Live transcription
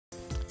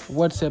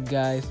What's up,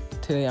 guys?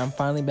 Today I'm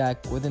finally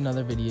back with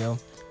another video,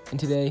 and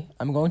today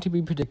I'm going to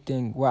be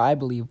predicting where I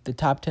believe the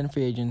top 10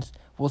 free agents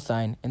will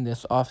sign in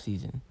this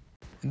offseason.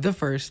 The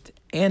first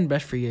and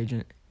best free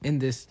agent in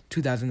this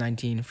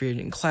 2019 free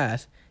agent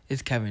class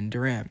is Kevin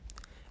Durant,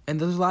 and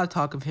there's a lot of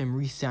talk of him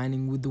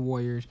re-signing with the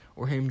Warriors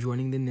or him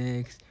joining the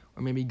Knicks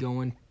or maybe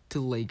going to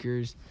the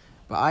Lakers,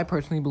 but I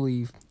personally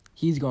believe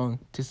he's going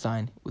to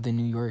sign with the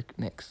New York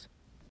Knicks.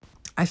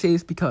 I say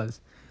this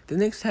because the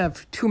Knicks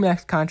have two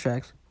max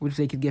contracts, which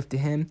they could give to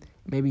him,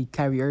 maybe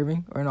Kyrie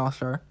Irving or an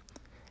All-Star.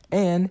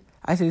 And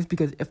I say this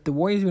because if the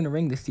Warriors win a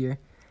ring this year,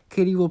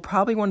 KD will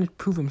probably want to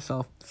prove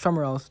himself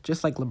somewhere else,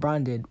 just like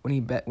LeBron did when he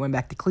went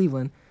back to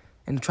Cleveland,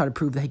 and try to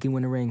prove that he can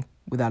win a ring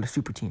without a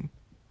super team.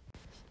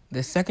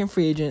 The second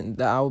free agent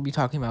that I will be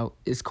talking about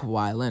is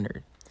Kawhi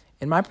Leonard.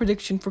 And my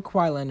prediction for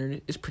Kawhi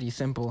Leonard is pretty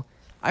simple.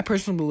 I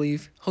personally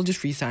believe he'll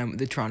just re-sign with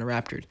the Toronto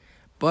Raptors.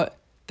 But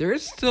there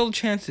is still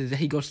chances that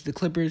he goes to the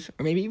Clippers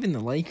or maybe even the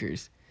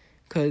Lakers.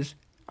 Because,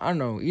 I don't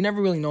know, you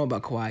never really know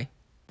about Kawhi.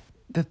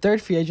 The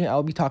third free agent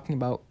I'll be talking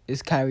about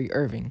is Kyrie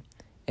Irving.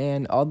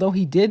 And although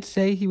he did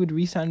say he would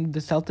re-sign with the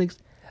Celtics,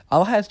 a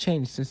lot has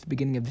changed since the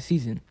beginning of the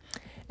season.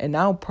 And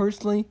now,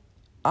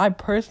 I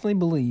personally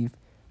believe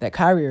that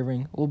Kyrie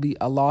Irving will be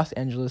a Los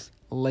Angeles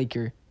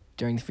Laker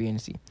during the free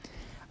agency.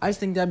 I just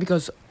think that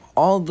because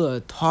all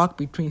the talk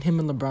between him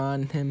and LeBron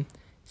and him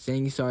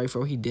saying he's sorry for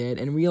what he did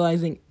and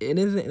realizing it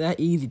isn't that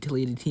easy to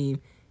lead a team,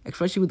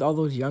 especially with all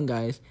those young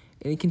guys,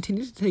 and he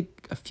continues to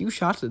take a few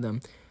shots at them.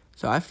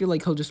 So I feel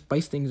like he'll just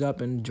spice things up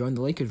and join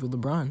the Lakers with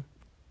LeBron.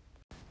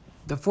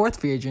 The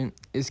fourth free agent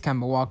is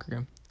Kemba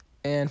Walker.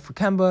 And for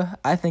Kemba,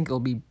 I think it'll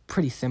be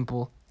pretty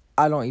simple.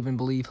 I don't even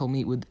believe he'll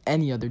meet with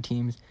any other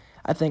teams.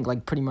 I think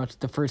like pretty much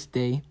the first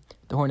day,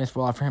 the Hornets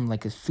will offer him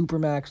like a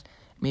supermax,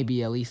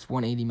 maybe at least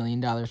 $180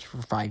 million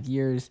for 5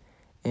 years.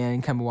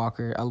 And Kemba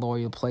Walker, a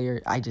loyal player,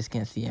 I just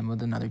can't see him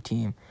with another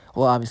team.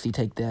 We'll obviously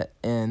take that,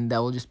 and that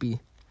will just be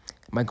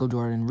Michael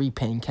Jordan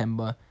repaying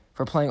Kemba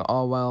for playing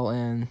all well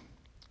and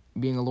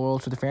being loyal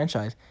to the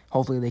franchise.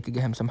 Hopefully they could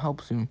get him some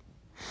help soon.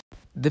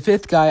 The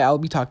fifth guy I'll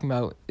be talking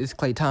about is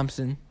Klay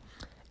Thompson.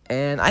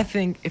 And I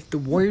think if the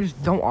Warriors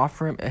don't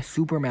offer him a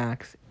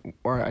supermax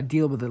or a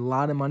deal with a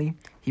lot of money,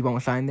 he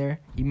won't sign there.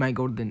 He might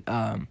go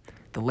to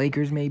the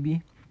Lakers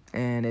maybe.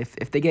 And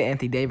if they get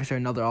Anthony Davis or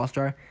another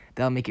All-Star,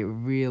 that'll make it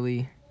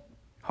really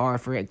hard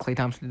for Klay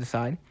Thompson to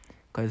decide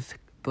because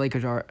the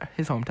Lakers are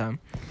his hometown.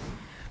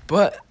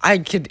 But I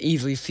could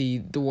easily see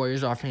the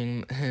Warriors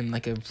offering him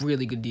like a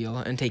really good deal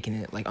and taking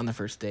it like on the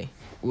first day,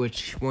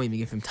 which won't even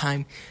give him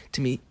time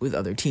to meet with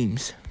other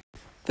teams.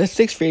 The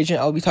sixth free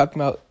agent I'll be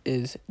talking about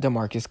is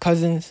DeMarcus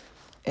Cousins.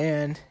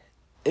 And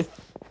if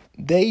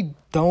they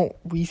don't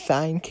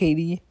re-sign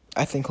KD,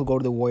 I think he'll go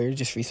to the Warriors,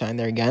 just re-sign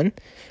there again.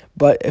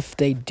 But if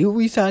they do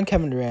re-sign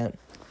Kevin Durant,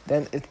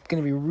 then it's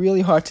going to be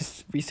really hard to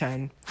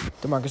re-sign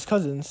DeMarcus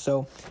Cousins.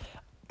 So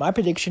my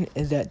prediction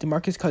is that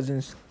DeMarcus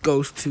Cousins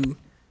goes to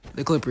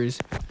the Clippers.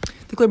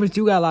 The Clippers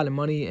do got a lot of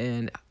money,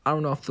 and I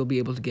don't know if they'll be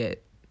able to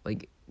get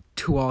like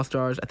 2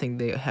 All-Stars. I think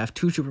they have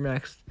 2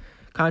 Supermax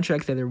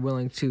contracts that they're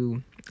willing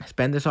to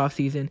spend this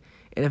offseason.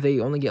 And if they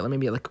only get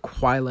maybe like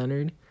Kawhi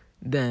Leonard,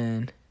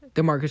 then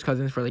DeMarcus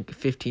Cousins for like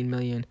 $15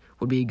 million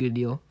would be a good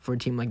deal for a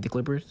team like the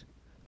Clippers.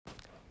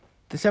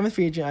 The seventh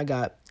free agent I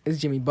got is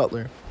Jimmy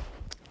Butler.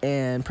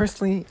 And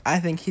personally, I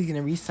think he's going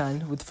to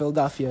re-sign with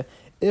Philadelphia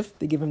if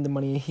they give him the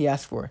money he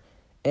asked for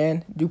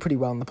and do pretty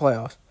well in the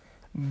playoffs.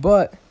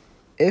 But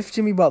if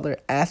Jimmy Butler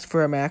asks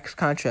for a max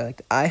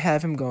contract, I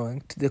have him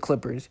going to the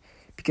Clippers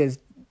because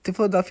the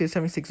Philadelphia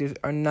 76ers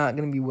are not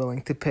going to be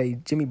willing to pay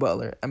Jimmy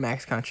Butler a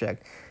max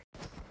contract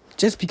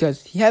just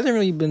because he hasn't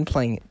really been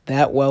playing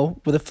that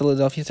well with the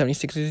Philadelphia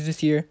 76ers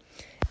this year.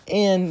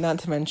 And not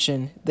to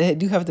mention, they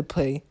do have to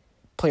pay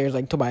players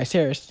like Tobias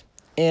Harris,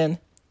 and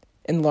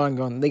in the long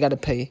run, they got to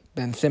pay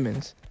Ben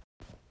Simmons.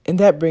 And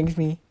that brings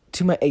me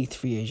to my eighth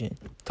free agent,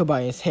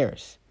 Tobias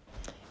Harris.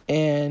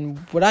 And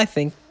what I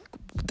think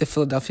the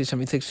Philadelphia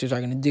 76ers are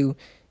going to do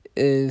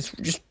is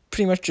just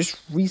pretty much just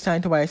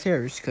re-sign Tobias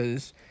Harris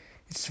because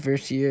it's the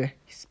first year.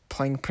 He's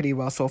playing pretty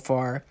well so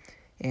far,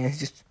 and he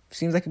just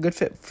seems like a good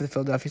fit for the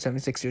Philadelphia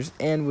 76ers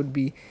and would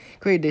be a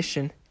great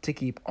addition to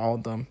keep all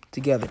of them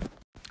together.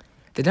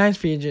 The ninth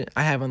free agent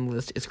I have on the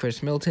list is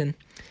Chris Middleton.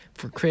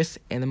 For Chris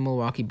and the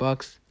Milwaukee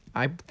Bucks,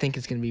 I think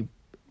it's going to be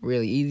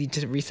really easy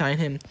to re-sign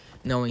him,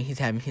 knowing he's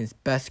having his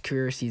best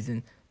career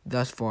season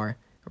thus far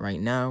right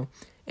now.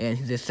 And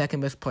he's the second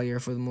best player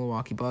for the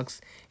Milwaukee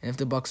Bucks. And if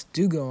the Bucks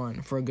do go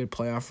on for a good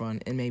playoff run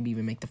and maybe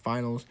even make the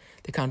finals,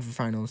 the conference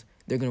finals,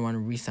 they're going to want to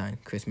re-sign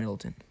Chris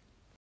Middleton.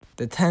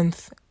 The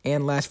 10th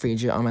and last free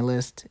agent on my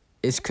list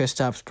is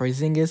Kristaps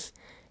Porzingis.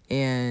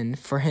 And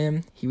for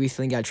him, he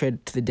recently got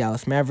traded to the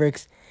Dallas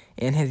Mavericks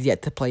and has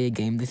yet to play a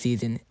game this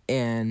season.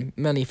 And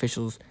many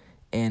officials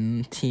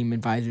and team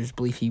advisors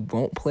believe he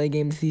won't play a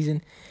game this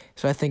season.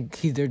 So I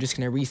think they're just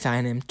going to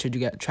re-sign him to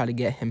try to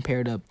get him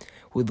paired up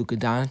with Luka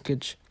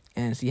Doncic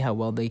and see how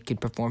well they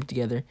could perform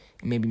together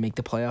and maybe make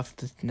the playoffs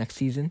this next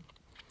season.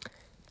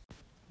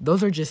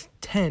 Those are just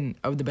 10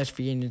 of the best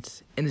free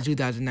agents in the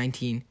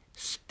 2019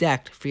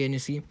 stacked free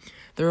agency.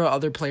 There are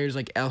other players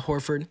like Al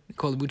Horford,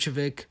 Nikola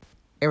Vucevic,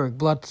 Eric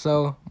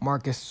Bledsoe,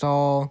 Marcus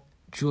Saul,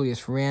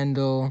 Julius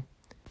Randle,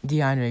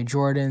 DeAndre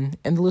Jordan,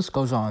 and the list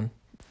goes on.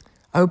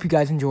 I hope you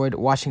guys enjoyed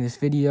watching this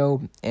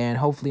video, and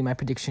hopefully my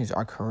predictions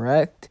are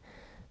correct.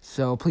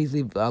 So please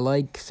leave a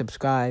like,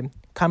 subscribe,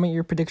 comment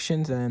your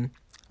predictions, and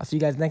I'll see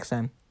you guys next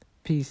time.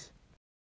 Peace.